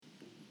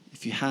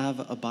If you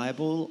have a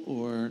Bible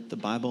or the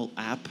Bible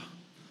app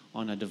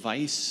on a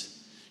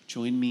device,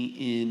 join me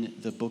in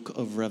the book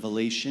of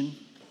Revelation,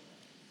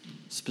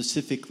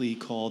 specifically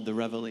called the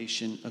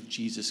Revelation of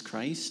Jesus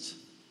Christ.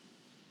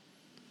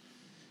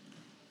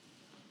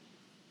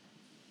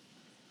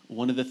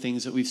 One of the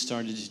things that we've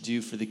started to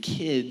do for the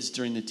kids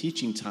during the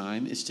teaching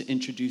time is to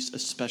introduce a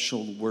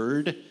special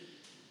word,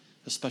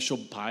 a special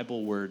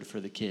Bible word for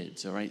the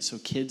kids, all right? So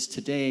kids,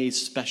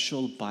 today's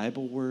special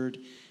Bible word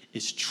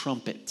is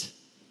trumpet.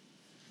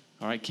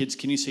 All right, kids,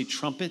 can you say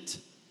trumpet?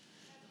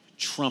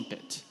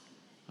 Trumpet,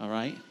 all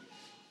right?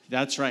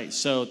 That's right.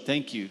 So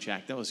thank you,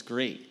 Jack. That was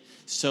great.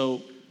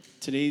 So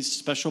today's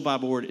special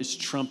Bible word is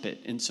trumpet.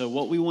 And so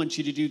what we want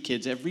you to do,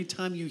 kids, every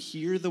time you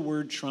hear the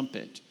word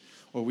trumpet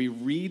or we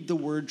read the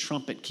word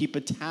trumpet, keep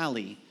a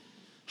tally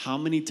how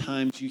many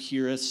times you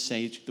hear us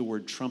say the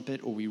word trumpet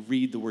or we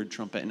read the word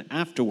trumpet. And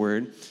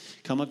afterward,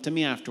 come up to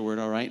me afterward,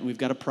 all right? And we've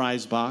got a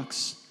prize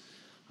box,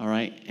 all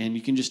right? And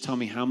you can just tell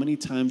me how many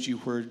times you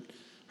heard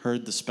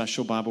the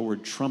special Bible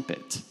word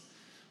trumpet,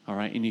 all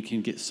right? And you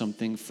can get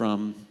something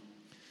from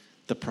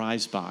the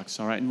prize box,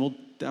 all right? And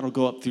that'll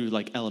go up through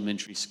like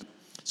elementary school.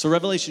 So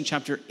Revelation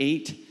chapter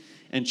 8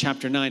 and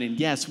chapter 9. And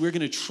yes, we're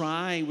going to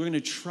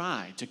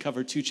try to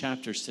cover 2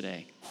 chapters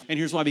today. And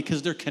here's why,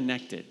 because they're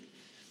connected.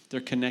 They're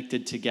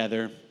connected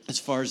together as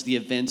far as the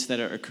events that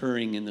are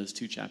occurring in those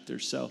 2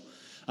 chapters. So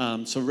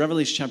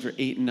Revelation chapter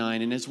 8 and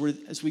 9. And as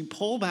we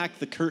pull back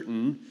the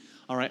curtain,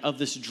 all right, of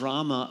this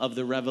drama of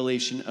the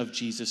revelation of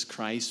Jesus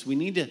Christ, we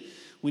need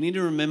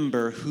to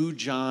remember who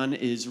John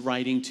is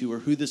writing to or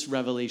who this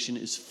revelation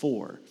is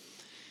for.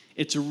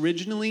 It's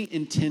originally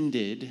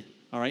intended,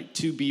 all right,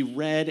 to be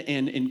read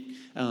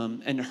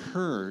and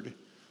heard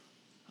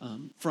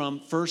from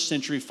first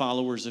century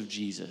followers of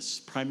Jesus,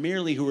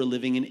 primarily who were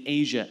living in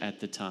Asia at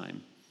the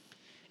time.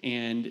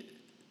 And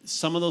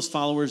some of those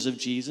followers of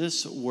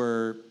Jesus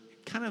were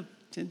kind of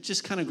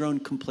grown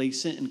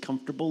complacent and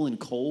comfortable and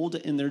cold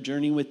in their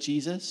journey with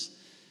Jesus.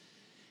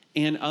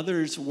 And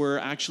others were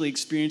actually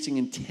experiencing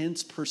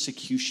intense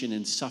persecution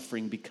and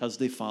suffering because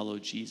they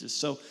followed Jesus.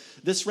 So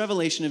this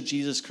revelation of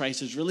Jesus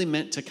Christ is really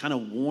meant to kind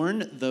of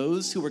warn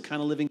those who were kind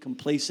of living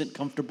complacent,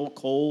 comfortable,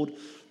 cold,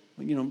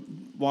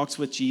 walks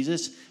with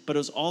Jesus, but it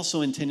was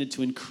also intended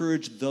to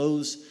encourage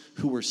those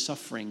who were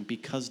suffering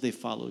because they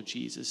followed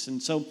Jesus. And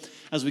so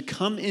as we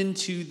come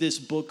into this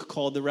book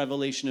called The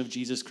Revelation of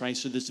Jesus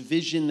Christ, or this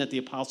vision that the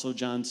Apostle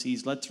John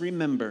sees, let's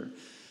remember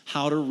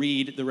how to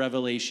read the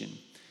Revelation.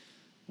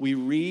 We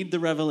read the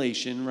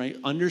Revelation, right,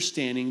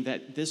 understanding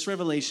that this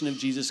revelation of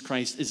Jesus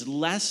Christ is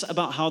less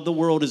about how the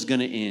world is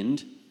going to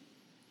end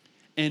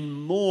and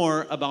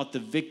more about the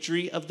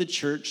victory of the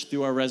church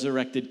through our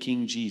resurrected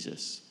King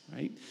Jesus.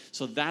 Right?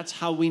 So that's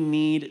how we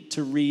need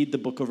to read the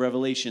book of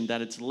Revelation,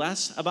 that it's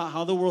less about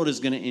how the world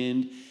is going to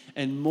end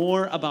and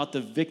more about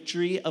the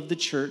victory of the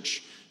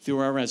church through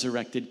our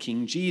resurrected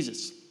King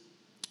Jesus.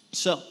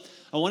 So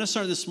I want to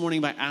start this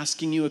morning by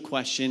asking you a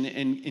question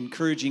and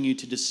encouraging you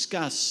to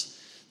discuss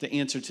the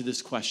answer to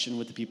this question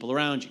with the people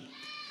around you.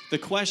 The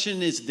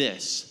question is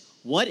this: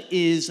 what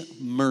is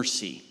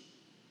mercy?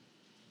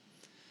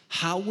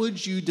 How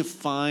would you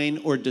define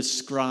or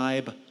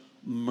describe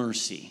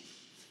mercy?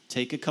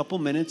 Take a couple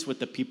minutes with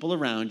the people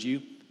around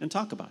you and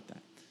talk about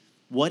that.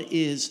 What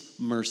is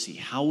mercy?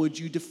 How would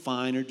you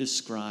define or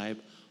describe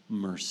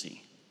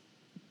mercy?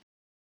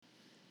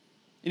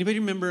 Anybody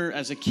remember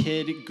as a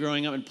kid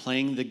growing up and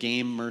playing the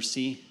game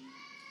Mercy?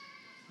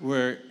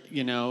 Where,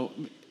 you know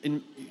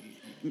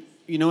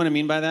what I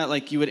mean by that?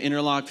 Like you would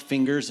interlock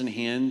fingers and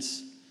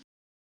hands.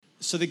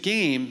 So the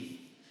game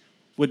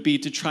would be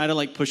to try to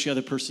like push the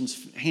other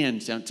person's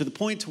hands down to the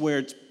point to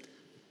where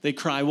they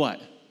cry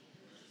what?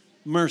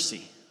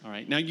 Mercy. All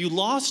right, now you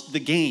lost the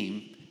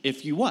game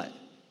if you what?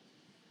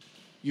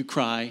 You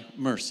cry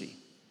mercy.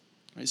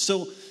 All right,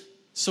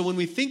 so when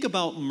we think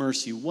about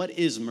mercy, what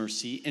is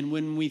mercy? And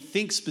when we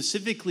think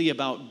specifically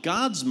about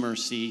God's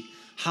mercy,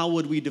 how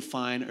would we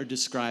define or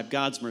describe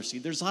God's mercy?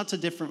 There's lots of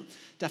different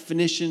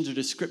definitions or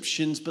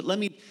descriptions, but let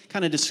me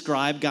kind of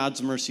describe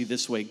God's mercy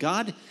this way.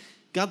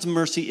 God's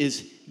mercy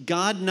is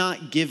God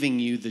not giving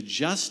you the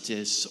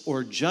justice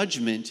or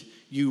judgment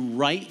you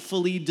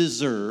rightfully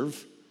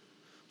deserve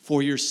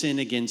for your sin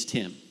against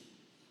him,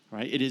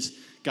 right? It is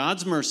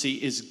God's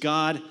mercy is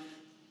God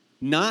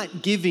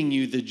not giving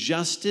you the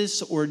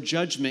justice or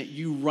judgment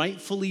you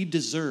rightfully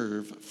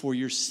deserve for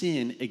your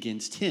sin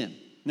against him.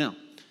 Now,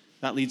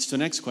 that leads to the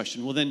next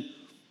question. Well, then,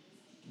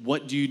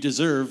 what do you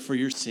deserve for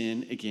your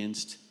sin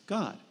against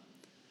God?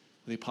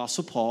 The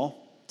Apostle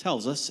Paul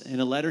tells us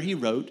in a letter he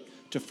wrote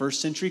to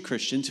first century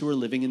Christians who were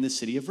living in the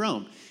city of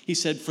Rome. He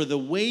said, for the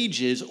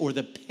wages or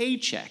the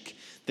paycheck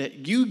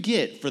that you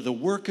get for the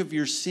work of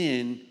your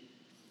sin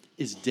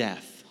is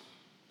death.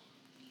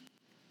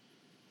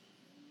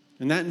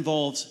 And that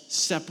involves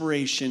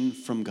separation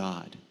from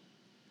God.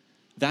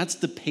 That's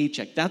the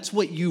paycheck. That's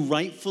what you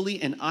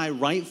rightfully and I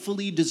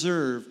rightfully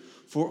deserve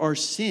for our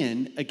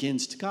sin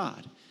against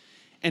God.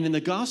 And in the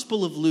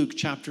Gospel of Luke,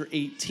 chapter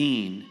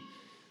 18,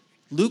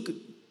 Luke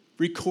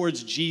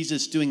records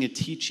Jesus doing a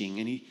teaching,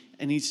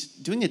 and he's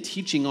doing a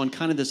teaching on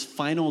kind of this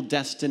final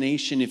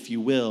destination, if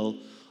you will,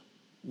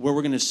 where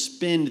we're going to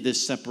spend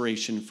this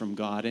separation from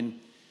God. And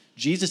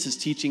Jesus is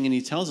teaching, and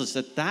he tells us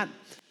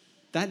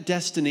that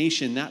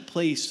destination, that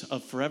place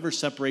of forever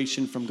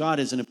separation from God,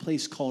 is in a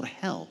place called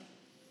hell,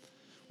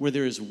 where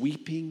there is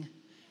weeping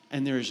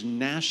and there is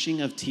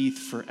gnashing of teeth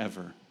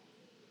forever.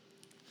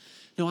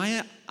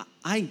 Now,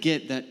 I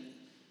get that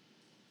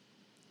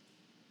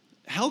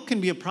hell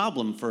can be a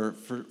problem for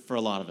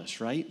a lot of us,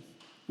 right?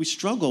 We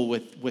struggle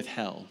with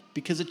hell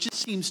because it just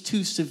seems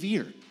too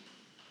severe.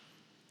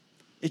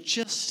 It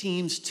just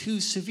seems too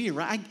severe,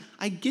 right?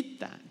 I get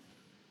that.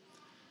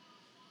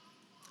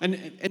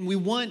 And we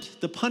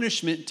want the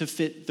punishment to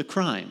fit the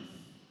crime.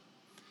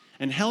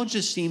 And hell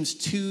just seems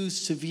too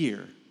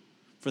severe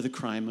for the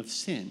crime of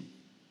sin.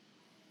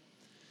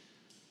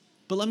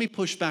 But let me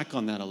push back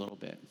on that a little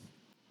bit.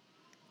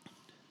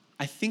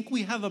 I think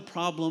we have a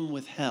problem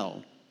with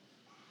hell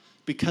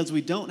because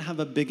we don't have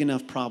a big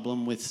enough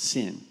problem with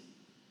sin.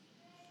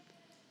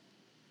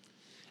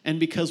 And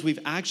because we've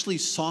actually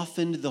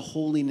softened the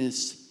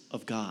holiness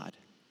of God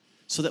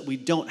so that we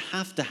don't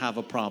have to have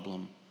a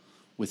problem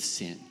with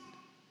sin.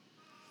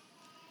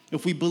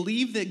 If we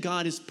believe that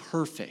God is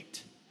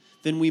perfect,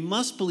 then we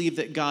must believe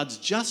that God's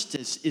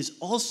justice is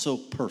also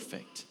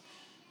perfect.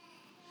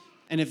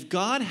 And if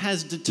God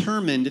has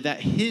determined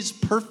that his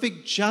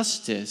perfect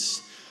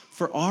justice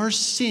for our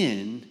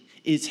sin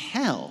is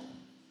hell,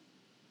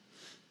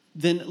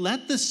 then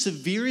let the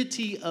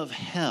severity of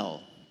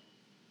hell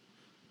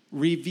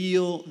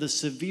reveal the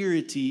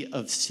severity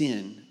of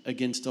sin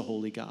against a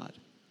holy God.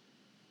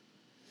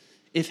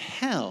 If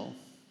hell,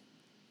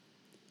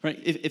 right,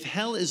 if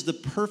hell is the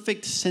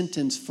perfect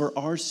sentence for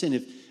our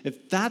sin,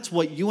 if that's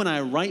what you and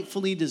I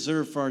rightfully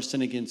deserve for our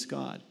sin against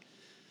God,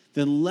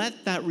 then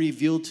let that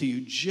reveal to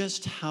you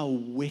just how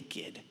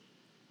wicked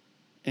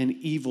and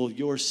evil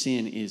your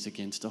sin is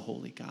against a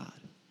holy God.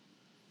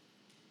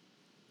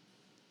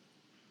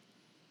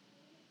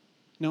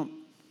 Now,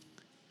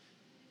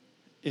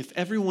 if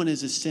everyone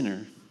is a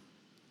sinner,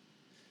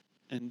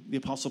 and the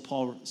Apostle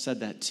Paul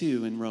said that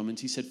too in Romans,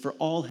 he said, for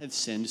all have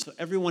sinned. So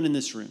everyone in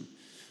this room,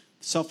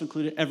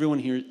 self-included, everyone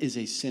here is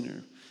a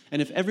sinner.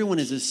 And if everyone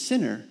is a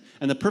sinner,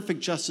 and the perfect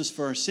justice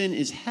for our sin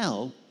is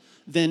hell,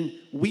 then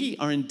we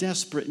are in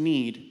desperate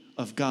need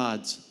of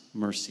God's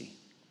mercy.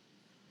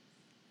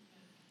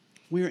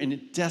 We're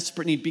in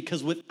desperate need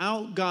because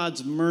without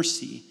God's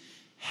mercy,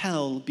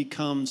 hell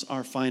becomes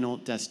our final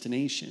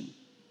destination.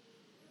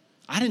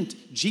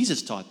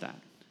 Jesus taught that.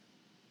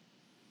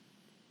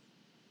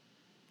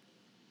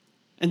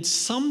 And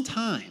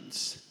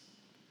sometimes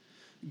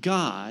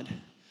God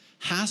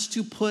has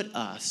to put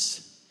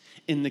us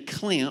in the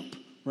clamp,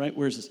 right?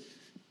 Where is this?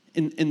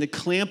 In the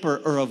clamp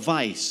or a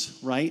vice,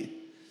 right?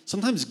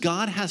 Sometimes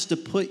God has to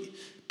put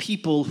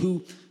people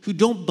who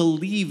don't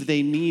believe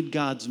they need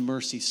God's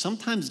mercy.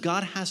 Sometimes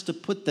God has to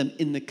put them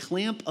in the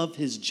clamp of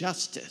his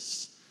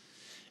justice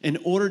in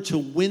order to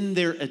win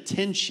their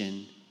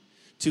attention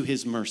to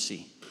his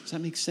mercy. Does that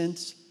make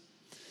sense?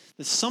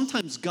 That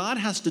sometimes God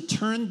has to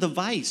turn the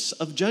vice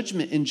of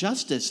judgment and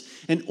justice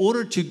in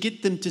order to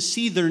get them to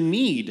see their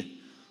need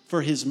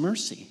for his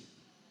mercy.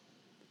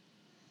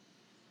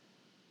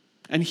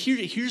 And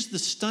here's the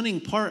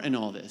stunning part in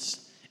all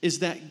this, is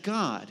that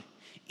God,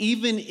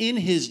 even in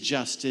his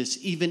justice,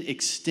 even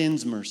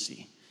extends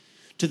mercy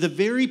to the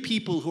very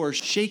people who are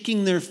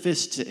shaking their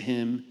fists at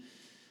him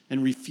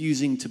and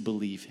refusing to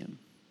believe him.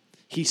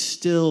 He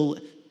still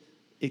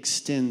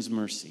extends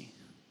mercy.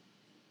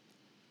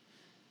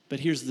 But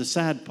here's the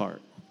sad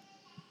part.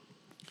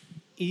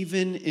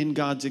 Even in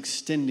God's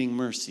extending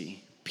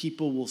mercy,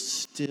 people will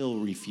still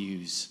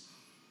refuse.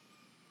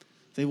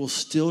 They will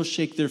still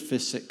shake their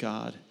fists at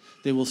God.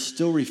 They will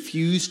still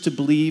refuse to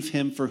believe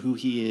him for who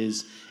he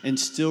is and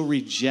still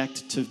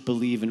reject to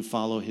believe and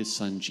follow his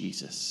son,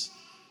 Jesus.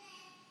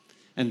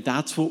 And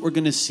that's what we're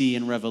going to see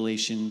in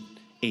Revelation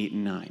 8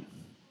 and 9.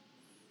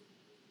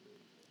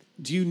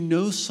 Do you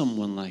know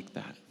someone like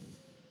that?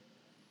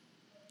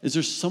 Is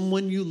there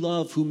someone you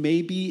love who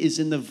maybe is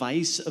in the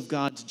vice of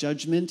God's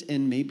judgment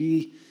and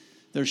maybe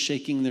they're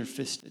shaking their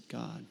fist at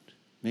God?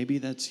 Maybe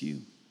that's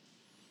you.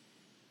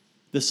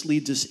 This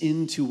leads us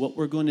into what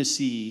we're going to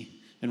see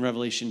in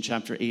Revelation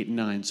chapter 8 and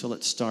 9. So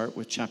let's start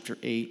with chapter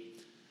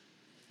 8,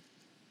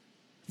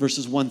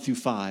 verses 1 through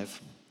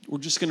 5. We're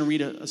just going to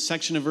read a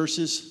section of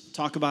verses,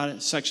 talk about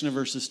it, section of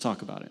verses,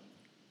 talk about it.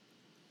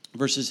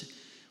 Verses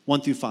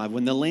 1 through 5.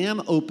 When the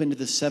Lamb opened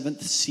the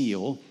seventh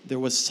seal, there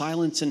was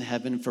silence in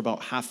heaven for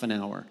about half an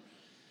hour.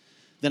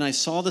 Then I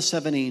saw the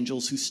seven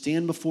angels who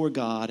stand before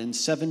God, and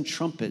seven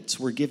trumpets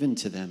were given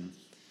to them.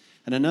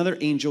 And another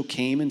angel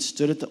came and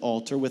stood at the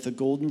altar with a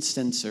golden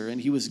censer,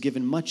 and he was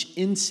given much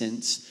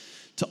incense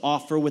to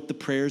offer with the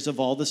prayers of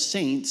all the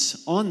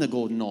saints on the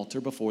golden altar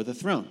before the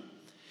throne.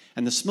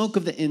 And the smoke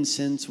of the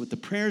incense with the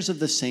prayers of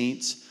the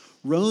saints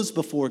rose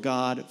before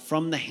God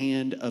from the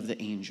hand of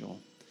the angel.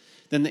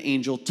 Then the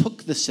angel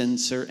took the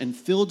censer and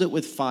filled it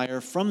with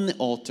fire from the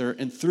altar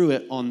and threw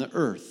it on the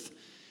earth.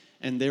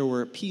 and there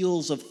were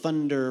peals of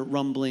thunder,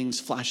 rumblings,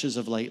 flashes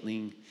of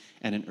lightning,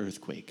 and an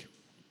earthquake.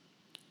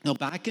 Now,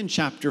 back in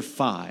chapter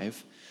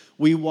 5,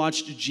 we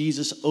watched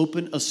Jesus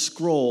open a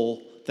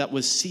scroll that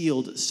was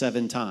sealed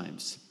 7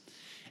 times.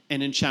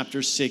 And in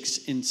chapter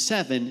 6 and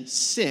 7,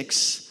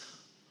 6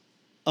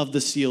 of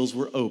the seals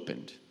were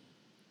opened.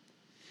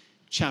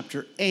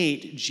 Chapter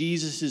 8,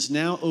 Jesus is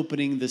now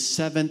opening the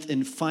 7th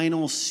and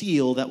final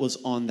seal that was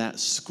on that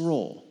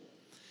scroll.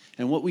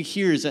 And what we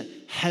hear is that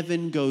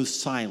heaven goes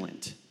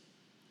silent.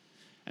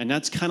 And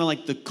that's kind of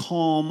like the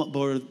calm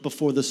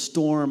before the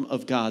storm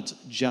of God's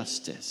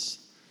justice.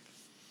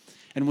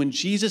 And when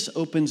Jesus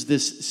opens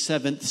this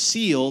 7th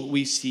seal,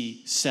 we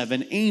see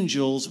 7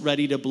 angels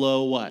ready to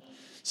blow what?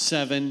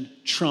 7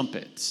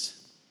 trumpets.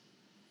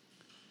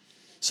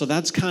 So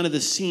that's kind of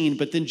the scene.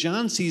 But then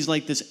John sees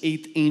like this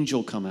 8th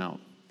angel come out.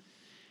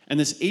 And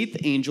this 8th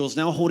angel is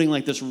now holding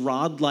like this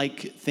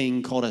rod-like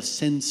thing called a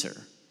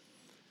censer.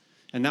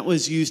 And that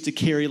was used to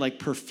carry like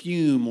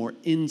perfume or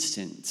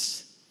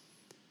incense.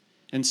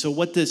 And so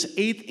what this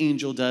 8th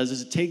angel does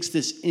is it takes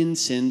this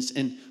incense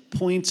and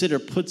points it or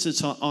puts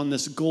it on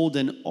this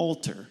golden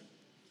altar.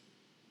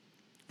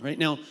 Right?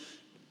 Now,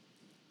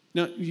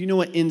 you know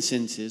what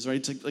incense is, right?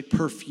 It's like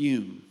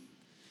perfume.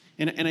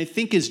 And I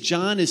think as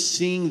John is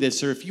seeing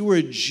this, or if you were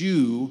a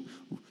Jew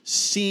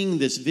seeing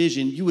this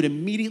vision, you would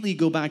immediately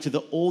go back to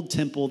the old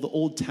temple, the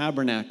old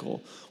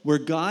tabernacle, where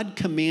God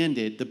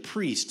commanded the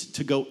priest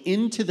to go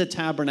into the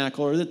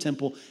tabernacle or the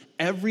temple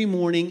every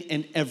morning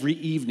and every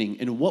evening.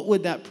 And what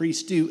would that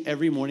priest do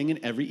every morning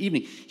and every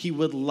evening? He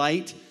would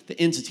light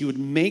the incense. He would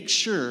make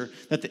sure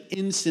that the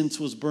incense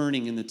was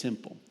burning in the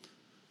temple.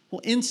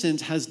 Well,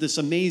 incense has this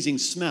amazing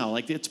smell,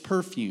 like it's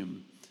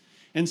perfume.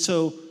 And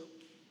so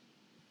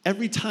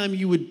every time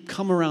you would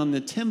come around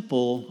the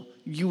temple,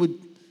 it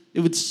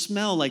would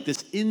smell like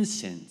this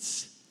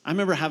incense. I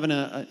remember having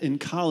in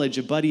college,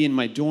 a buddy in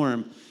my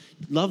dorm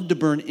loved to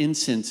burn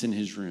incense in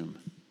his room.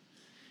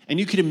 And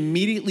you could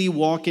immediately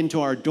walk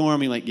into our dorm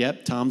and be like,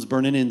 yep, Tom's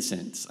burning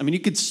incense. I mean, you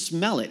could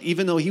smell it,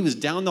 even though he was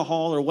down the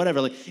hall or whatever.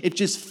 Like, it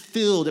just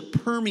it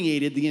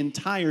permeated the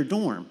entire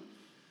dorm.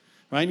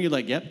 Right? And you're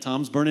like, yep,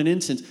 Tom's burning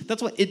incense.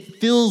 That's why it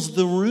fills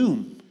the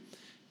room.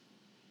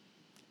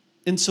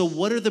 And so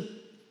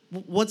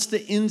what's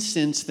the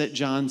incense that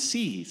John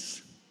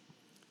sees?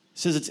 It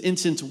says it's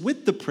incense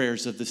with the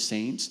prayers of the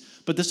saints,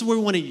 but this is where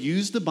we want to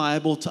use the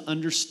Bible to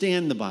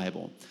understand the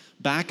Bible.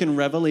 Back in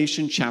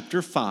Revelation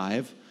chapter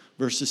 5,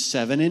 verses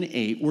 7 and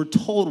 8, we're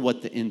told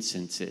what the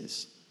incense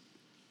is.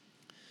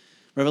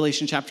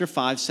 Revelation chapter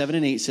 5, 7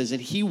 and 8 says,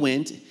 and he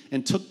went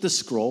and took the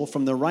scroll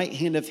from the right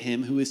hand of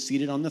him who is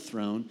seated on the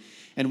throne.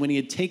 And when he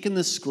had taken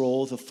the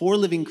scroll, the 4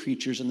 living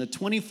creatures and the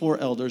 24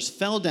 elders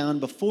fell down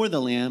before the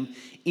Lamb,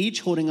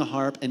 each holding a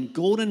harp and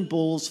golden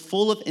bowls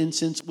full of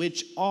incense,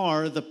 which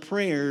are the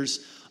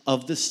prayers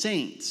of the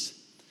saints.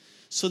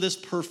 So this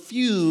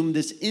perfume,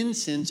 this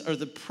incense, are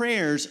the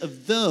prayers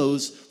of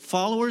those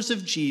followers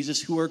of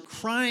Jesus who are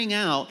crying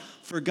out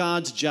for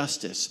God's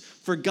justice,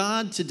 for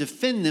God to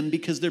defend them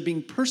because they're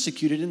being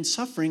persecuted and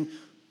suffering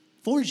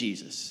for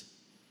Jesus.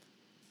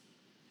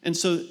 And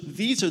so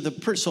these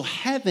are so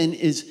heaven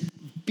is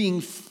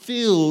being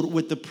filled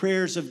with the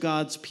prayers of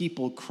God's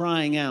people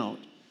crying out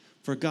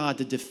for God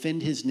to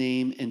defend his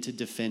name and to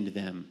defend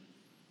them.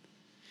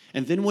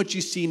 And then what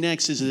you see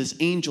next is this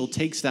angel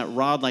takes that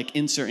rod-like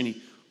insert and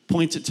he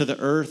points it to the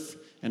earth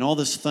and all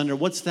this thunder.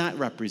 What's that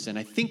represent?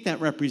 I think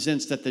that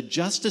represents that the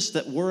justice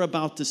that we're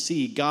about to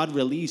see God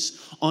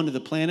release onto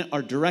the planet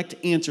are direct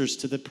answers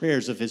to the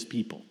prayers of his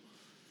people.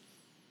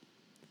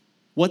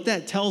 What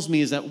that tells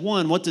me is that,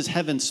 one, what does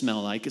heaven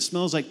smell like? It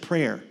smells like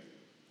prayer.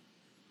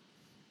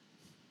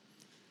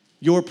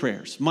 Your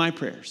prayers, my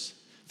prayers,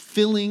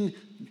 filling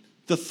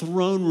the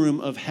throne room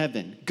of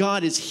heaven.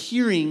 God is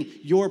hearing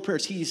your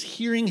prayers. He's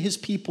hearing his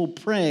people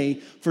pray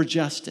for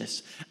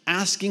justice,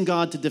 asking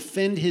God to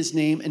defend his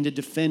name and to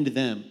defend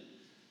them.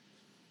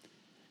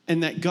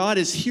 And that God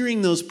is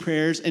hearing those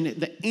prayers, and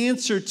the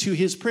answer to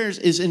his prayers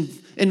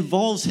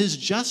involves his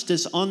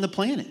justice on the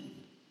planet.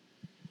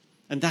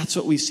 And that's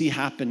what we see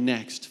happen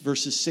next.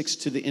 Verses 6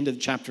 to the end of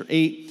chapter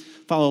 8.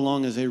 Follow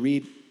along as I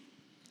read.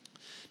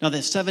 Now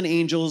the 7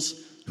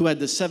 angels who had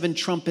the 7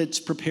 trumpets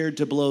prepared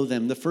to blow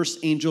them. The first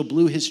angel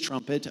blew his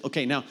trumpet.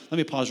 Okay, now let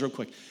me pause real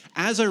quick.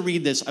 As I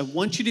read this, I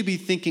want you to be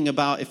thinking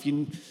about, if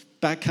you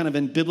back kind of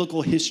in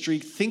biblical history,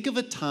 think of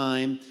a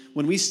time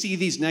when we see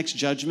these next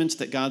judgments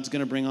that God's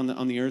going to bring on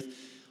the earth.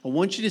 I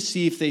want you to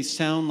see if they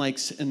sound like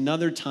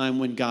another time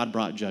when God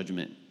brought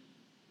judgment.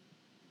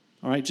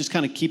 All right, just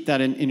kind of keep that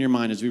in your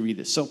mind as we read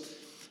this. So,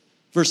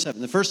 verse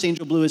 7, the first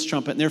angel blew his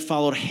trumpet, and there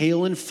followed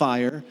hail and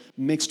fire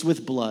mixed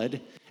with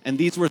blood, and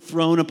these were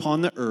thrown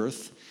upon the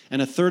earth,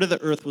 and a third of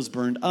the earth was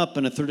burned up,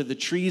 and a third of the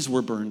trees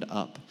were burned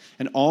up,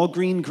 and all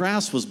green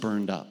grass was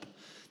burned up.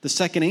 The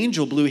second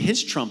angel blew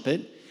his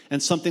trumpet,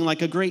 and something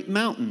like a great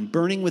mountain,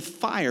 burning with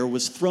fire,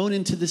 was thrown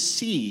into the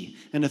sea,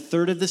 and a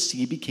third of the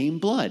sea became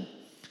blood.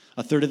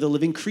 A third of the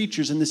living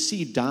creatures in the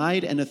sea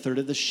died, and a third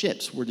of the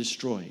ships were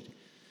destroyed.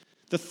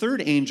 The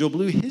third angel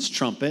blew his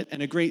trumpet,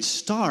 and a great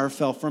star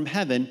fell from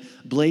heaven,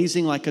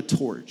 blazing like a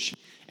torch.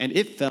 And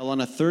it fell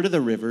on a third of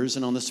the rivers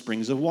and on the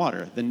springs of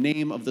water. The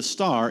name of the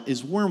star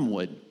is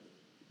Wormwood.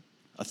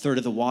 A third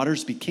of the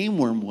waters became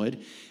wormwood,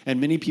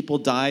 and many people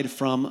died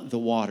from the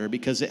water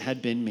because it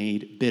had been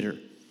made bitter.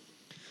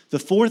 The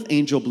fourth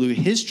angel blew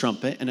his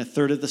trumpet, and a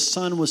third of the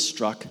sun was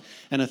struck,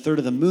 and a third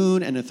of the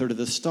moon, and a third of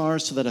the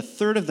stars, so that a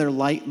third of their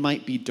light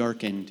might be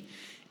darkened,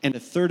 and a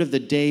third of the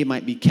day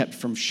might be kept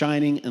from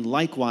shining, and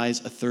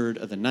likewise a third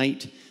of the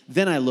night.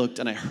 Then I looked,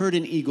 and I heard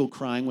an eagle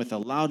crying with a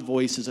loud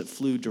voice as it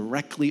flew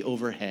directly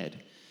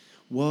overhead.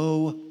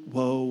 Woe,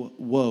 woe,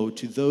 woe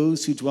to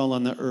those who dwell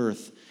on the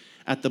earth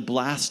at the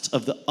blast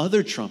of the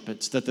other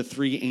trumpets that the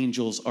three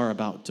angels are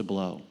about to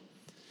blow.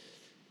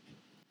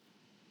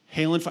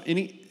 Hail and fire.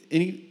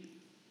 Any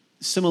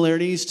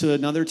similarities to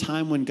another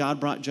time when God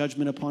brought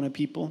judgment upon a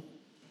people?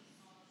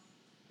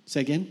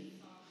 Say again.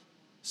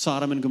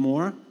 Sodom and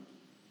Gomorrah.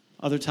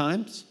 Other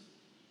times?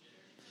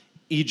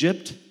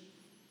 Egypt.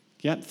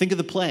 Yeah, think of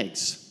the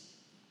plagues.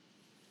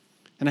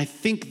 And I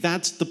think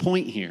that's the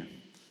point here.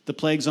 The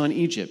plagues on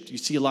Egypt. You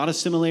see a lot of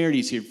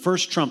similarities here.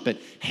 First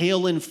trumpet,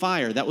 hail and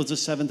fire. That was the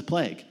seventh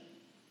plague.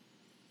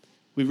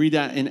 We read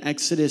that in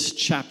Exodus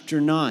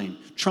chapter 9.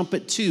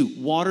 Trumpet 2,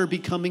 water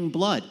becoming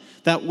blood.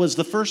 That was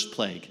the first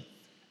plague.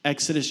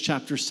 Exodus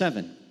chapter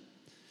 7.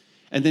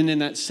 And then in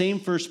that same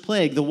first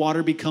plague, the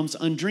water becomes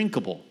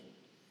undrinkable.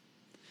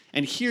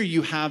 And here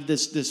you have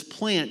this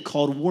plant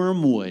called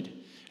wormwood.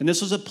 And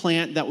this was a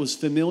plant that was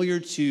familiar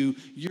to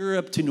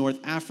Europe, to North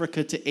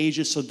Africa, to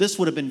Asia. So this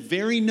would have been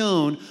very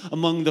known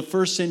among the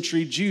first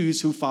century Jews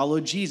who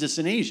followed Jesus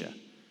in Asia.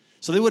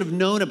 So they would have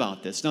known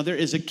about this. Now there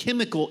is a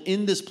chemical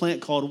in this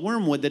plant called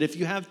wormwood that if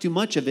you have too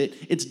much of it,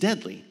 it's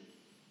deadly.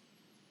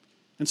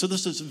 And so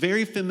this is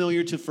very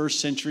familiar to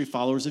first century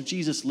followers of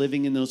Jesus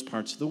living in those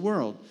parts of the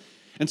world.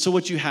 And so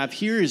what you have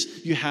here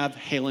is you have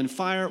hail and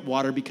fire,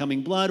 water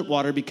becoming blood,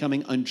 water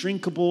becoming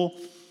undrinkable.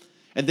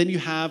 And then you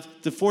have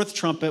the fourth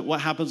trumpet.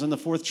 What happens on the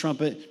fourth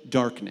trumpet?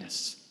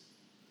 Darkness.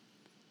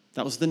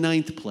 That was the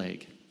ninth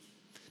plague.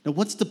 Now,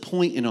 what's the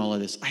point in all of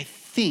this? I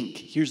think,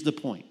 here's the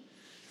point.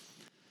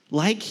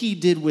 Like he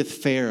did with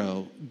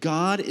Pharaoh,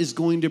 God is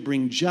going to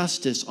bring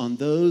justice on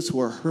those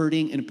who are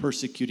hurting and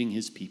persecuting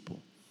his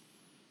people.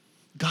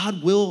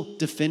 God will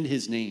defend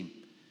his name,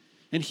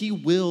 and he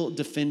will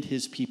defend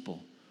his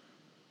people.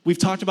 We've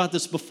talked about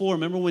this before.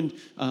 Remember when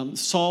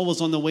Saul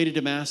was on the way to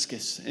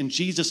Damascus and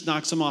Jesus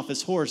knocks him off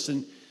his horse,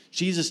 and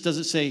Jesus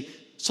doesn't say,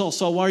 Saul,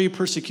 Saul, why are you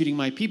persecuting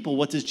my people?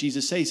 What does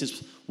Jesus say? He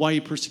says, why are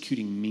you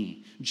persecuting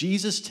me?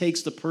 Jesus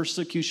takes the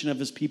persecution of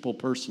his people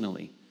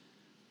personally.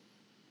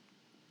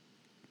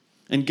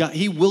 And God,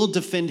 he will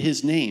defend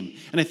his name.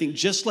 And I think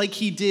just like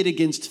he did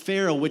against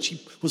Pharaoh, which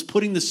he was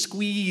putting the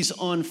squeeze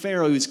on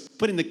Pharaoh, he was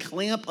putting the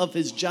clamp of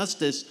his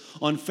justice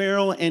on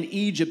Pharaoh and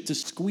Egypt to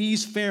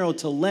squeeze Pharaoh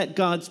to let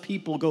God's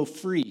people go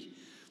free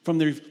from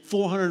their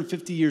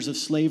 450 years of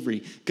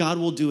slavery. God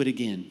will do it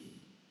again.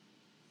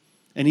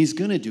 And he's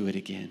going to do it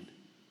again.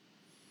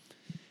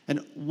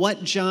 And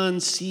what John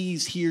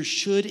sees here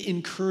should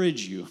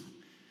encourage you.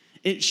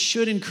 It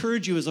should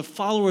encourage you as a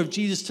follower of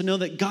Jesus to know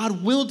that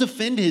God will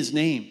defend his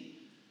name.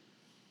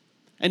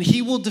 And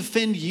he will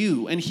defend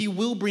you, and he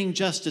will bring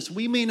justice.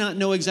 We may not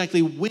know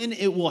exactly when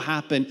it will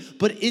happen,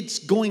 but it's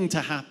going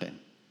to happen.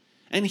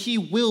 And he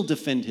will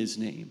defend his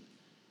name,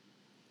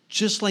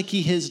 just like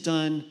he has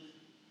done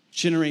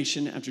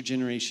generation after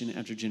generation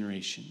after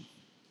generation.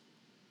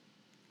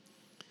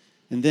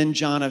 And then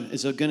John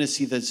is going to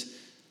see this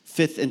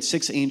fifth and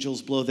sixth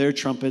angels blow their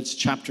trumpets,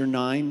 chapter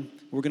 9.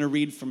 We're going to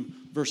read from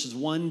verses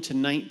 1 to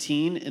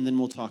 19, and then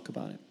we'll talk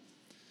about it.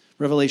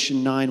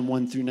 Revelation 9,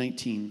 1 through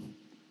 19.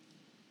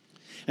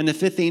 And the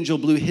fifth angel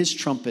blew his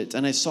trumpet,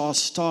 and I saw a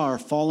star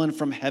fallen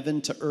from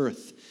heaven to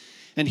earth.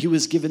 And he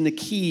was given the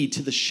key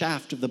to the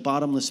shaft of the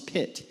bottomless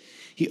pit.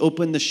 He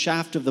opened the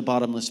shaft of the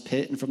bottomless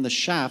pit, and from the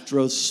shaft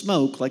rose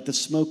smoke like the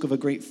smoke of a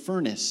great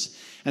furnace.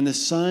 And the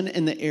sun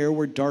and the air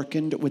were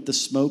darkened with the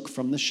smoke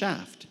from the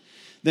shaft.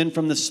 Then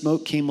from the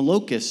smoke came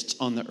locusts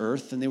on the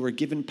earth, and they were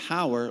given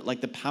power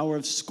like the power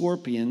of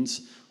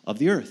scorpions of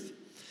the earth.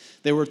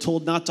 They were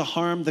told not to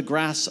harm the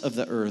grass of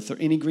the earth or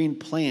any green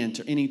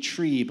plant or any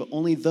tree, but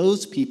only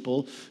those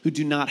people who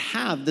do not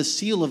have the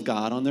seal of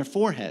God on their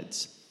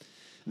foreheads.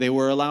 They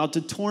were allowed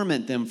to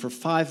torment them for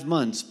 5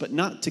 months, but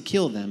not to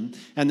kill them,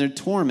 and their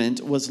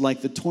torment was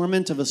like the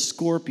torment of a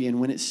scorpion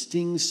when it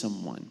stings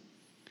someone.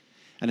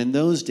 And in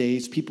those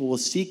days, people will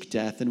seek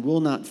death and will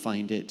not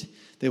find it.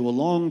 They will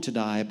long to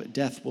die, but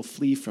death will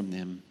flee from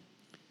them.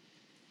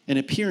 In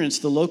appearance,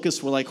 the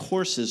locusts were like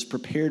horses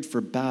prepared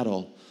for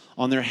battle.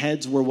 On their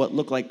heads were what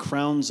looked like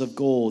crowns of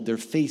gold. Their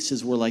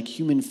faces were like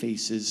human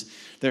faces,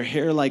 their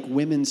hair like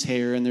women's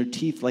hair, and their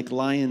teeth like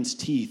lions'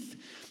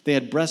 teeth. They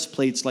had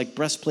breastplates like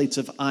breastplates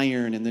of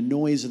iron, and the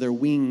noise of their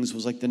wings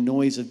was like the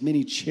noise of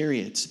many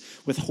chariots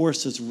with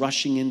horses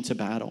rushing into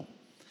battle.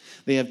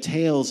 They have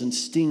tails and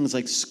stings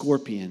like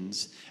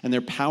scorpions, and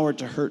their power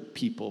to hurt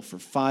people for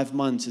 5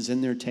 months is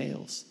in their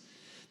tails.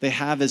 They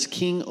have as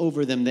king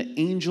over them the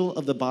angel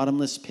of the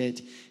bottomless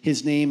pit.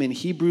 His name in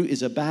Hebrew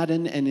is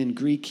Abaddon, and in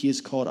Greek he is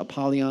called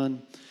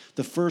Apollyon.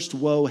 The first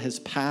woe has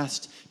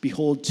passed.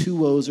 Behold, 2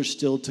 woes are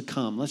still to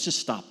come. Let's just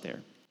stop there.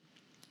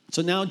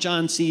 So now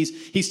John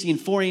he's seen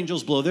 4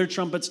 angels blow their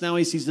trumpets. Now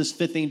he sees this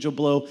 5th angel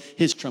blow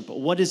his trumpet.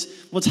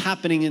 What's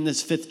happening in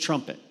this 5th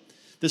trumpet?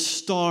 The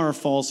star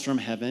falls from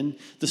heaven.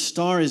 The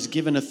star is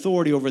given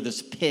authority over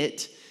this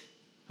pit.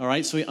 All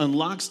right, so he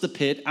unlocks the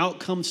pit, out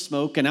comes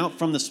smoke, and out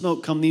from the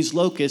smoke come these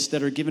locusts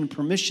that are given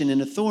permission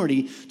and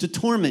authority to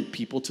torment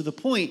people to the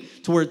point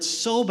to where it's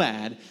so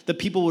bad that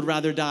people would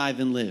rather die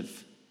than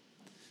live.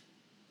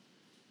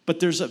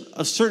 But there's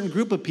a certain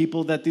group of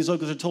people that these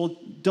locusts are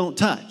told don't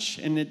touch,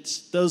 and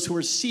it's those who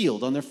are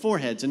sealed on their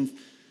foreheads. And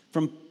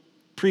from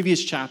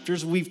previous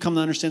chapters, we've come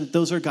to understand that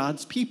those are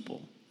God's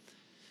people.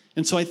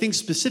 And so I think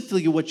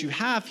specifically what you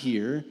have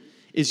here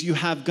is you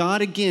have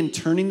God again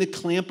turning the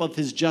clamp of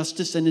his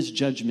justice and his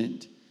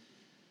judgment,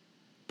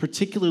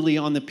 particularly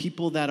on the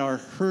people that are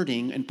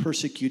hurting and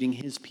persecuting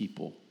his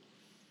people.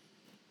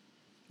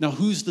 Now,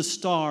 who's the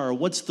star?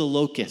 What's the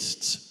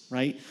locusts,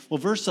 right? Well,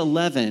 verse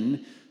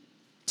 11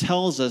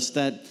 tells us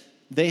that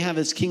they have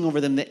as king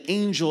over them the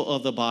angel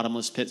of the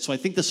bottomless pit. So I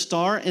think the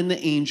star and the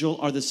angel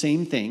are the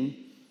same thing.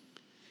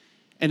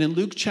 And in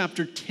Luke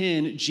chapter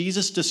 10,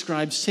 Jesus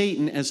describes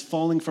Satan as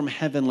falling from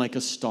heaven like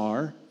a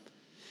star.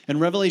 In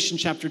Revelation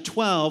chapter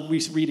 12, we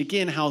read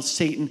again how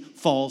Satan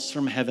falls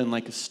from heaven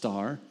like a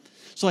star.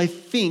 So I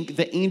think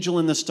the angel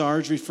and the star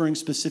is referring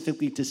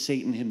specifically to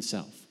Satan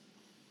himself.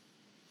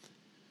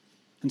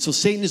 And so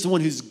Satan is the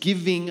one who's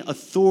giving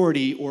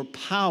authority or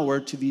power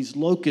to these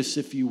locusts,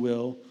 if you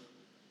will,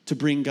 to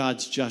bring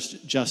God's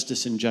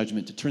justice and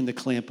judgment, to turn the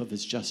clamp of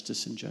his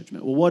justice and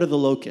judgment. Well, what are the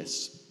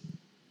locusts?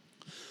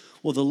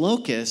 Well, the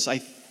locusts, I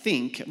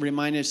think,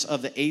 remind us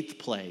of the 8th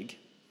plague.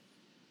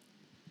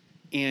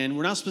 And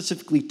we're not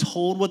specifically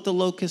told what the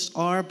locusts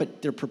are,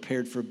 but they're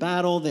prepared for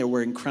battle. They're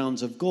wearing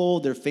crowns of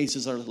gold. Their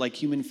faces are like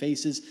human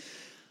faces.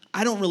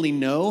 I don't really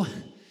know,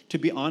 to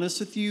be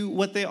honest with you,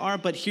 what they are,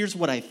 but here's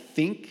what I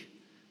think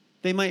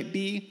they might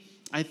be.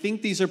 I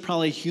think these are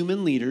probably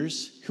human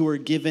leaders who are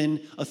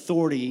given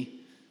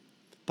authority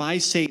by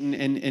Satan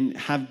and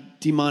have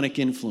demonic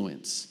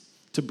influence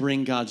to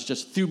bring God's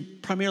justice,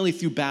 primarily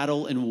through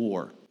battle and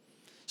war.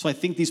 So I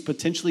think these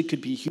potentially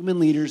could be human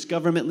leaders,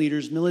 government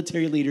leaders,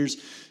 military leaders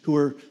who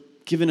are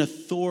given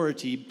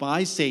authority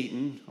by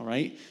Satan, all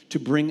right, to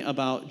bring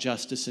about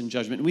justice and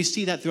judgment. And we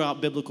see that throughout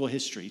biblical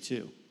history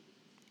too.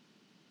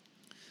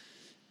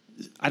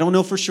 I don't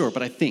know for sure,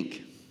 but I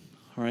think,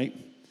 all right?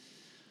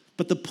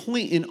 But the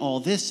point in all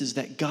this is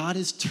that God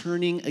is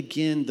turning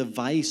again the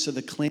vice or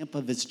the clamp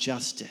of his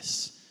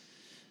justice.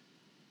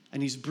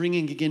 And he's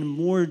bringing again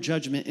more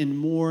judgment and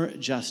more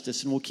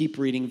justice. And we'll keep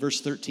reading. Verse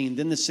 13,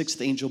 then the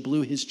 6th angel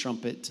blew his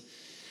trumpet.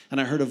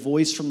 And I heard a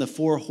voice from the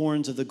 4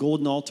 horns of the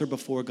golden altar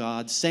before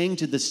God, saying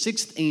to the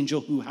 6th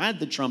angel who had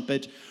the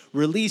trumpet,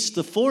 release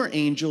the 4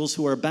 angels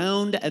who are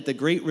bound at the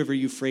great river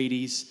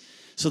Euphrates.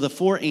 So the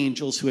 4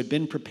 angels who had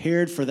been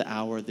prepared for the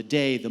hour, the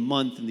day, the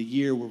month, and the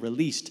year were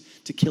released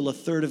to kill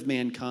 1/3 of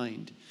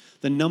mankind.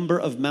 The number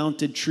of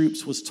mounted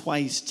troops was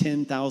twice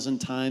 10,000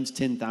 times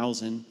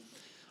 10,000.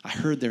 I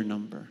heard their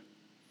number.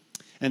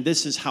 And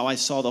this is how I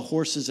saw the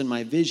horses in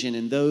my vision,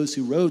 and those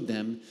who rode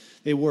them.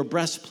 They wore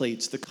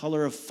breastplates, the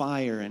color of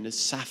fire and of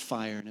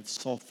sapphire and of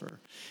sulfur.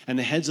 And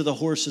the heads of the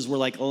horses were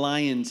like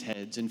lions'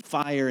 heads, and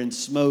fire and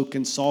smoke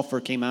and sulfur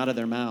came out of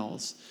their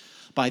mouths.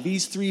 By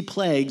these 3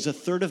 plagues,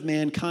 1/3 of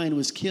mankind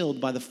was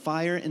killed by the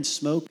fire and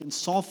smoke and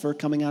sulfur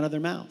coming out of their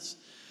mouths.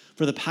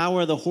 For the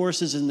power of the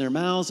horses in their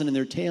mouths and in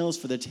their tails,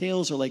 for the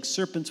tails are like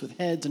serpents with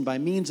heads, and by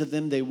means of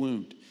them they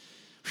wound.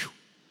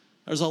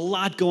 There's a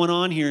lot going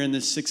on here in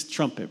this 6th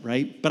trumpet,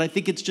 right? But I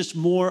think it's just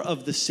more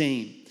of the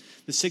same.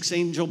 The 6th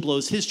angel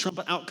blows his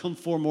trumpet, out come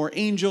 4 more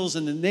angels,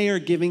 and then they are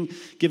given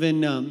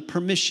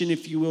permission,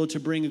 if you will, to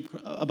bring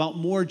about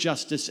more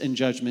justice and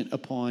judgment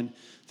upon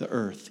the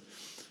earth.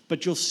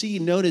 But you'll see,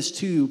 notice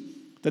too,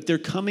 that they're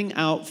coming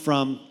out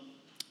from,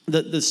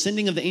 the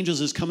sending of the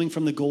angels is coming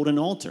from the golden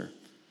altar.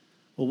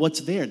 Well,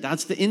 what's there?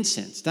 That's the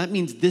incense. That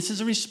means this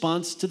is a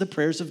response to the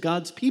prayers of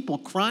God's people,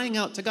 crying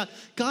out to God.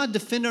 God,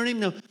 defend our name.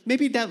 Now,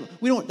 maybe that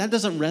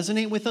doesn't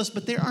resonate with us,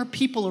 but there are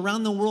people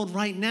around the world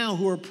right now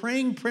who are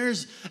praying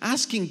prayers,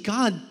 asking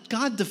God,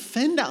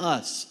 defend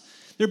us.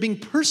 They're being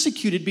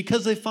persecuted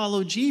because they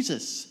follow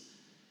Jesus.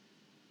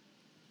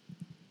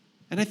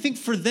 And I think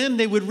for them,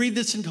 they would read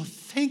this and go,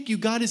 thank you,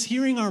 God is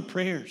hearing our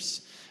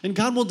prayers. And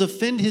God will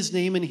defend his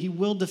name, and he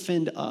will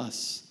defend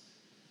us.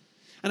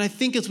 And I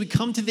think as we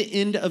come to the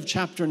end of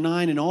chapter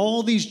 9 and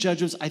all these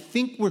judgments, I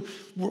think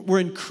we're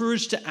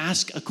encouraged to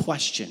ask a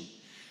question.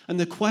 And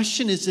the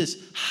question is this: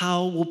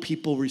 how will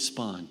people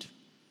respond?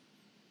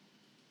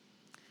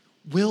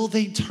 Will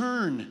they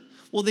turn?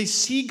 Will they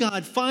see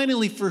God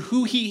finally for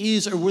who he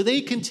is? Or will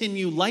they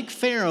continue, like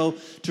Pharaoh,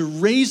 to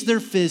raise their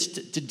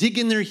fist, to dig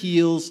in their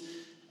heels,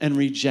 and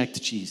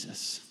reject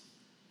Jesus?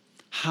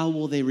 How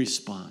will they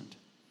respond?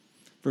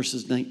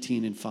 Verses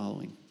 19 and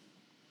following.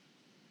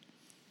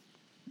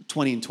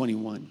 20 and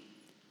 21.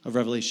 of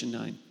Revelation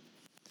 9.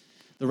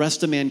 The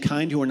rest of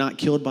mankind who were not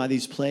killed by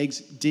these plagues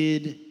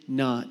did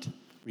not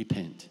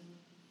repent.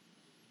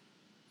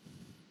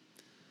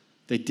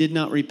 They did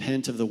not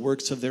repent of the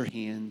works of their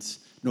hands,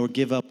 nor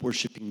give up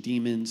worshiping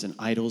demons and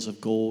idols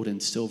of gold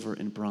and silver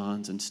and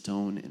bronze and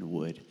stone and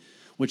wood,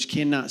 which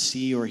cannot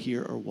see or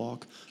hear or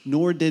walk,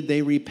 nor did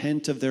they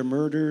repent of their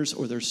murders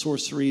or their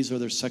sorceries or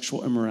their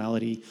sexual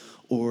immorality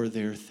or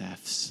their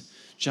thefts.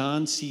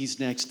 John sees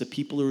next the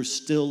people who are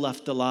still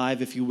left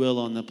alive, if you will,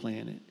 on the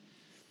planet.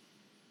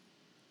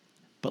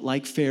 But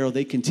like Pharaoh,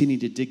 they continue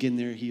to dig in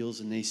their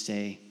heels and they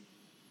say,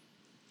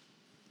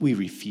 we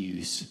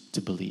refuse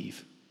to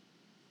believe.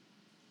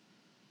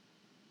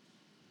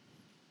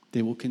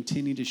 They will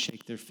continue to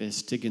shake their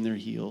fists, dig in their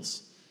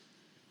heels,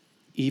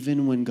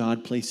 even when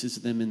God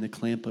places them in the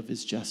clamp of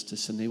his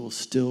justice, and they will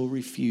still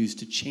refuse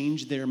to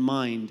change their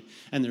mind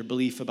and their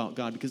belief about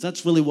God, because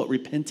that's really what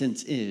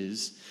repentance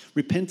is.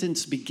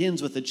 Repentance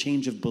begins with a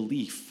change of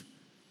belief,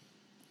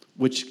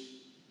 which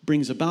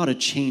brings about a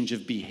change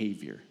of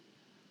behavior.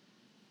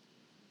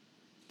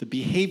 The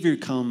behavior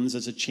comes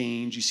as a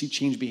change. You see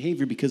change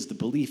behavior because the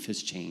belief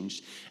has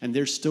changed, and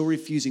they're still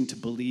refusing to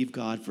believe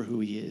God for who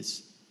he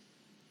is.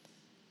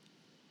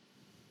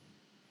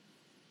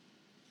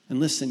 And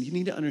listen, you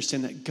need to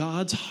understand that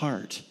God's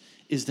heart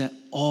is that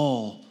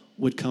all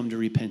would come to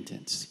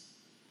repentance.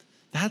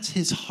 That's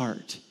his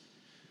heart.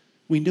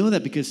 We know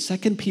that because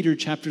 2 Peter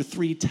chapter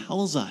 3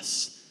 tells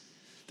us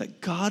that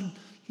God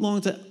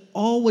longs that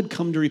all would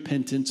come to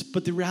repentance,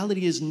 but the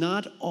reality is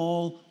not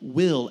all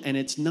will, and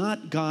it's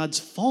not God's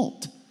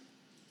fault.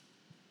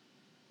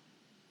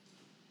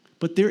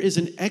 But there is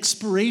an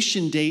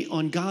expiration date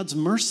on God's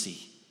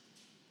mercy.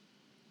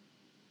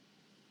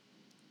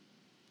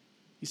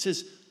 He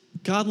says,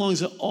 God longs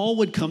that all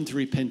would come to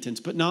repentance,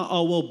 but not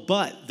all will.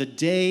 But the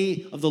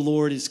day of the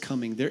Lord is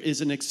coming. There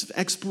is an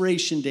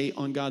expiration date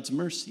on God's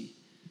mercy.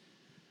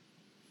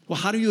 Well,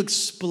 how do you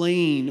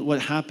explain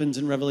what happens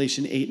in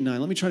Revelation 8 and 9?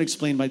 Let me try to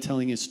explain by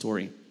telling a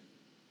story.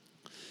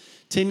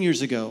 10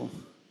 years ago,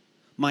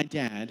 my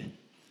dad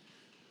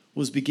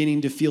was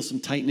beginning to feel some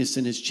tightness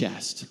in his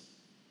chest.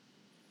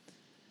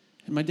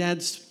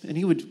 And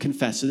he would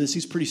confess to this,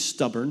 he's pretty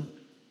stubborn.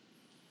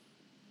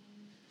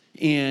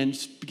 And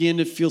began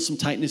to feel some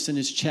tightness in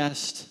his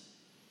chest.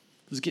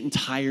 He was getting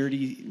tired,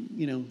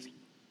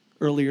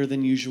 earlier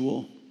than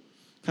usual.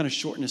 Kind of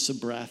shortness of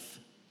breath.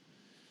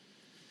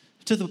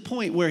 To the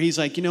point where he's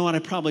like, you know what, I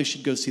probably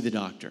should go see the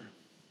doctor.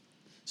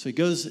 So he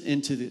goes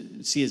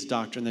see his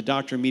doctor, and the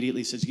doctor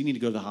immediately says, you need to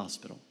go to the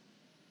hospital.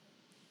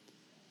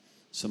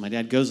 So my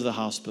dad goes to the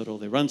hospital.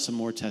 They run some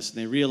more tests,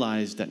 and they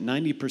realize that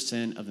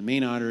 90% of the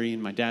main artery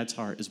in my dad's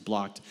heart is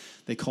blocked.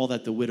 They call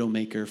that the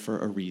widowmaker for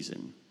a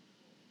reason.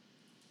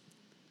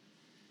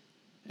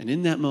 And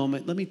in that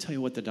moment, let me tell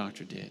you what the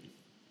doctor did.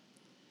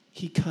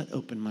 He cut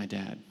open my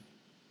dad.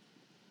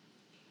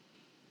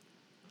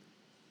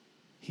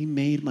 He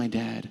made my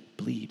dad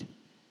bleed.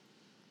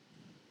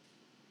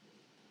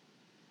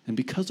 And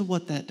because of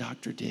what that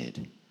doctor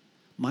did,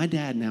 my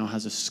dad now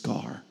has a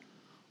scar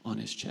on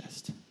his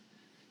chest.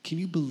 Can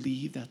you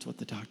believe that's what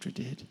the doctor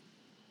did?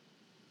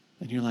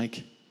 And you're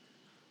like,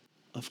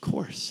 of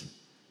course.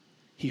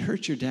 He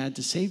hurt your dad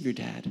to save your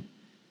dad.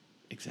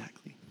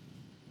 Exactly.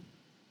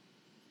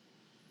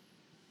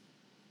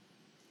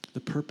 The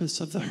purpose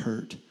of the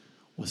hurt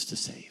was to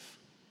save.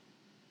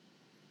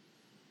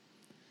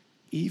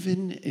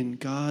 Even in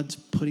God's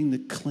putting the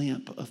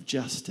clamp of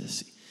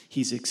justice,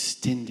 he's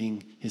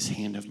extending his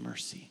hand of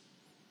mercy.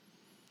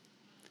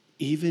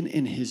 Even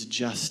in his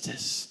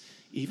justice,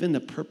 even the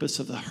purpose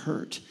of the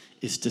hurt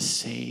is to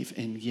save,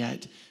 and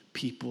yet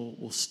people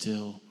will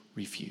still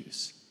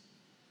refuse.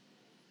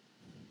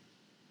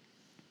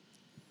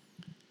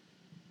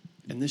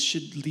 And this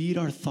should lead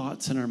our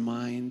thoughts and our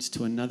minds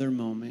to another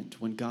moment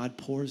when God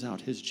pours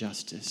out his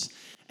justice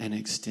and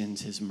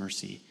extends his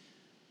mercy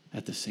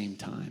at the same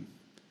time.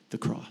 The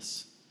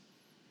cross.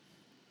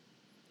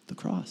 The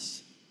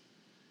cross.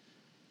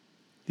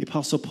 The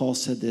Apostle Paul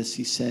said this.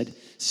 He said,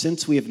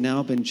 since we have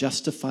now been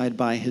justified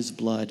by his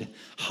blood,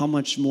 how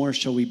much more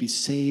shall we be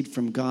saved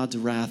from God's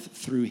wrath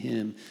through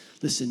him?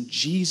 Listen,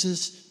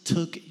 Jesus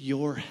took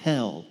your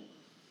hell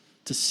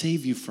to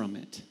save you from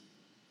it.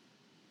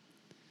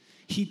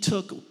 He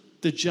took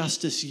the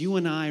justice you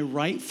and I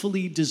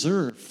rightfully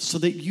deserve so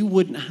that you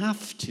wouldn't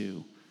have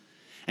to.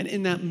 And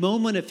in that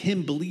moment of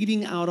him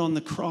bleeding out on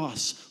the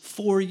cross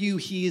for you,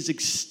 he is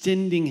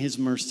extending his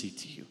mercy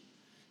to you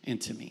and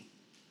to me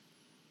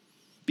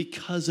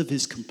because of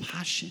his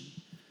compassion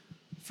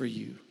for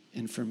you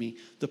and for me.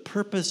 The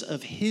purpose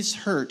of his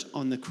hurt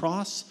on the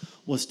cross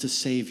was to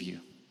save you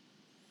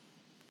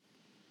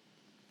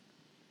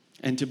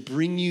and to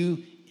bring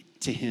you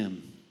to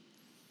him.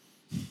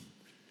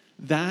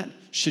 That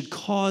should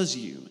cause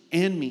you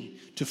and me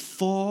to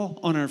fall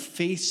on our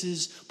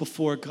faces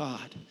before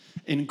God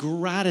in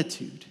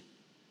gratitude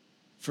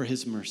for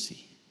his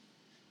mercy.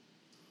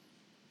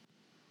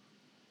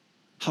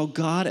 how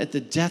God, at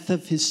the death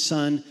of his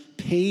son,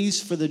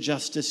 pays for the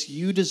justice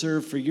you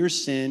deserve for your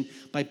sin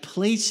by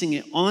placing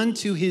it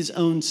onto his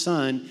own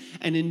son.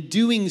 And in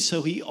doing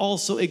so, he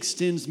also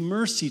extends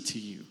mercy to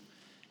you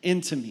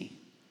and to me.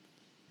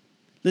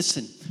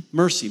 Listen,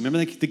 mercy.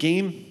 Remember the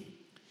game?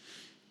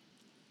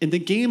 In the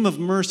game of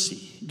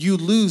mercy, you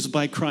lose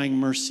by crying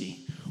mercy.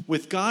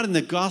 With God in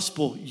the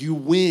gospel, you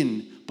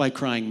win by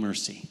crying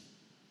mercy.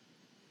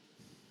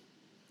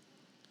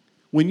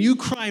 When you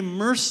cry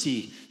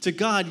mercy to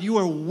God, you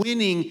are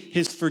winning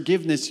his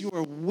forgiveness. You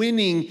are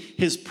winning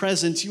his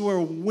presence. You are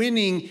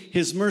winning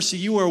his mercy.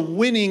 You are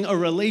winning a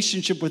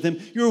relationship with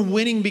him. You are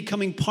winning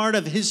becoming part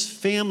of his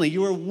family.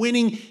 You are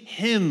winning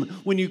him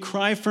when you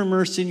cry for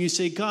mercy and you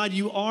say, God,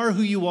 you are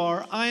who you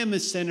are. I am a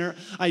sinner.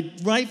 I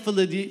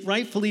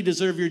rightfully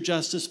deserve your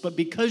justice, but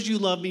because you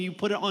love me, you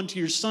put it onto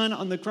your son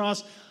on the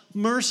cross.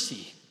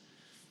 Mercy.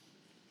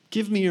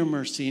 Give me your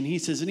mercy. And he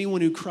says,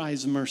 anyone who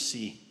cries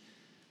mercy,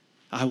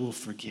 I will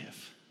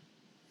forgive.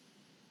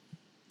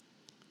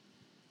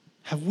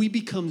 Have we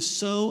become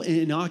so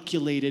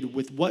inoculated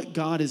with what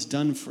God has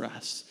done for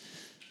us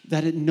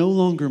that it no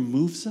longer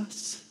moves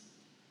us?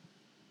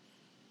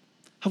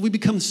 Have we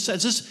become,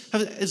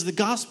 is the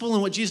gospel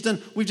and what Jesus done,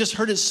 we've just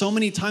heard it so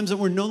many times that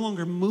we're no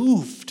longer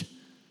moved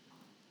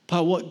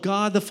by what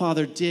God the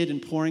Father did in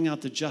pouring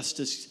out the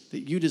justice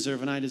that you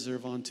deserve and I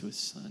deserve onto his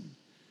son.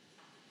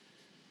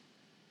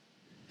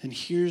 And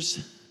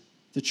here's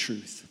the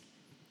truth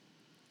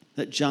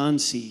that John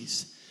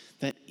sees,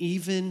 that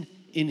even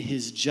in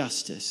his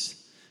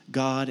justice,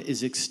 God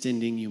is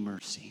extending you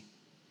mercy.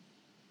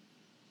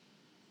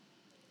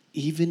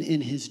 Even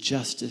in his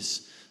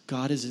justice,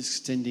 God is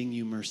extending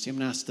you mercy. I'm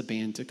going to ask the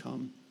band to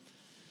come.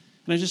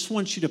 And I just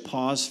want you to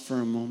pause for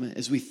a moment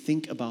as we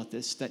think about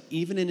this, that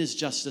even in his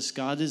justice,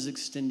 God is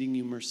extending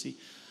you mercy.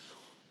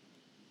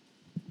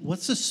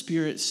 What's the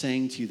Spirit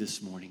saying to you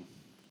this morning?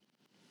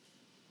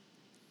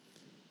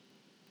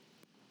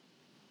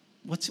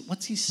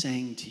 What's he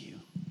saying to you?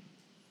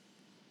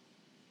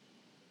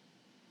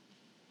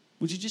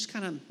 Would you just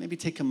kind of maybe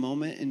take a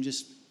moment and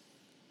just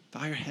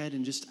bow your head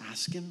and just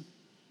ask him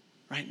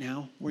right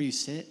now where you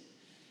sit?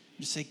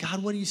 Just say,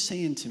 God, what are you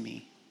saying to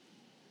me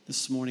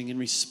this morning in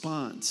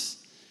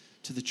response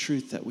to the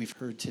truth that we've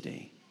heard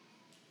today?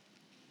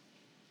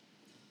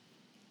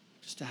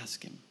 Just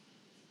ask him.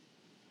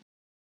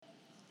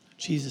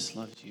 Jesus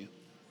loves you.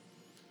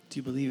 Do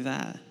you believe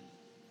that?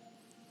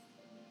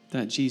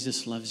 That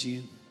Jesus loves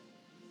you?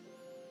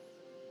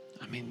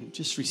 I mean,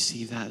 just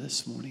receive that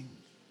this morning.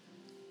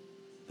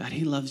 That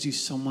he loves you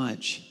so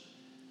much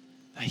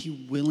that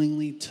he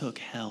willingly took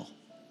hell.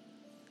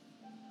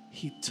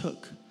 He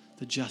took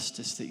the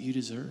justice that you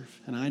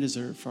deserve and I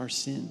deserve for our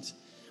sins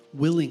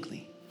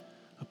willingly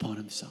upon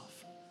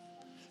himself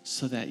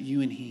so that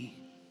you and he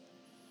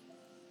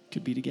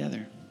could be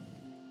together.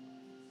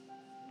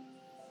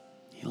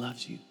 He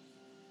loves you.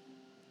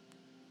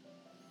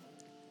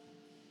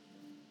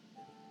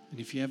 And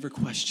if you ever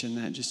question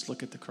that, just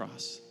look at the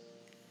cross.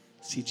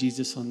 See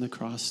Jesus on the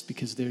cross,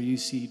 because there you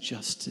see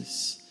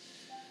justice,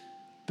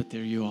 but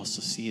there you also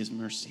see his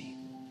mercy.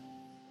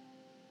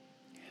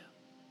 Yeah.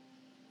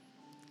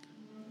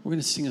 We're going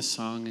to sing a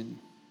song, and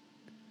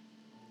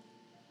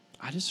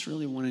I just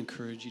really want to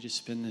encourage you to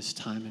spend this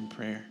time in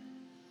prayer.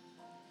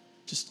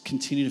 Just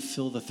continue to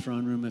fill the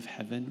throne room of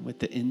heaven with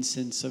the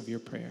incense of your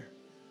prayer.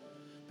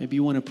 Maybe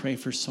you want to pray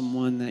for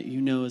someone that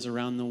you know is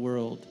around the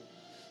world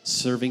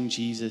serving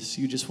Jesus.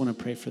 You just want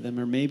to pray for them.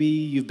 Or maybe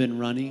you've been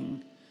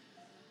running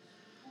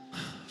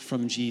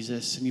from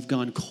Jesus and you've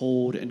gone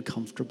cold and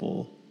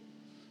comfortable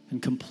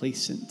and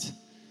complacent,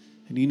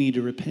 and you need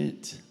to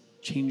repent,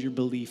 change your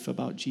belief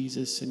about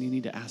Jesus, and you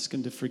need to ask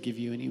him to forgive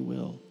you, and he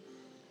will.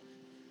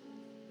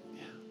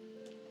 Yeah.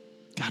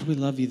 God, we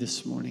love you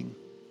this morning.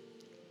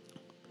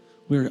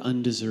 We're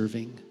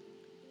undeserving.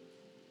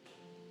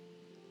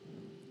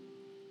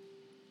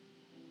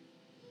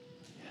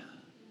 Yeah.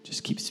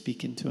 Just keep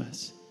speaking to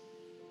us.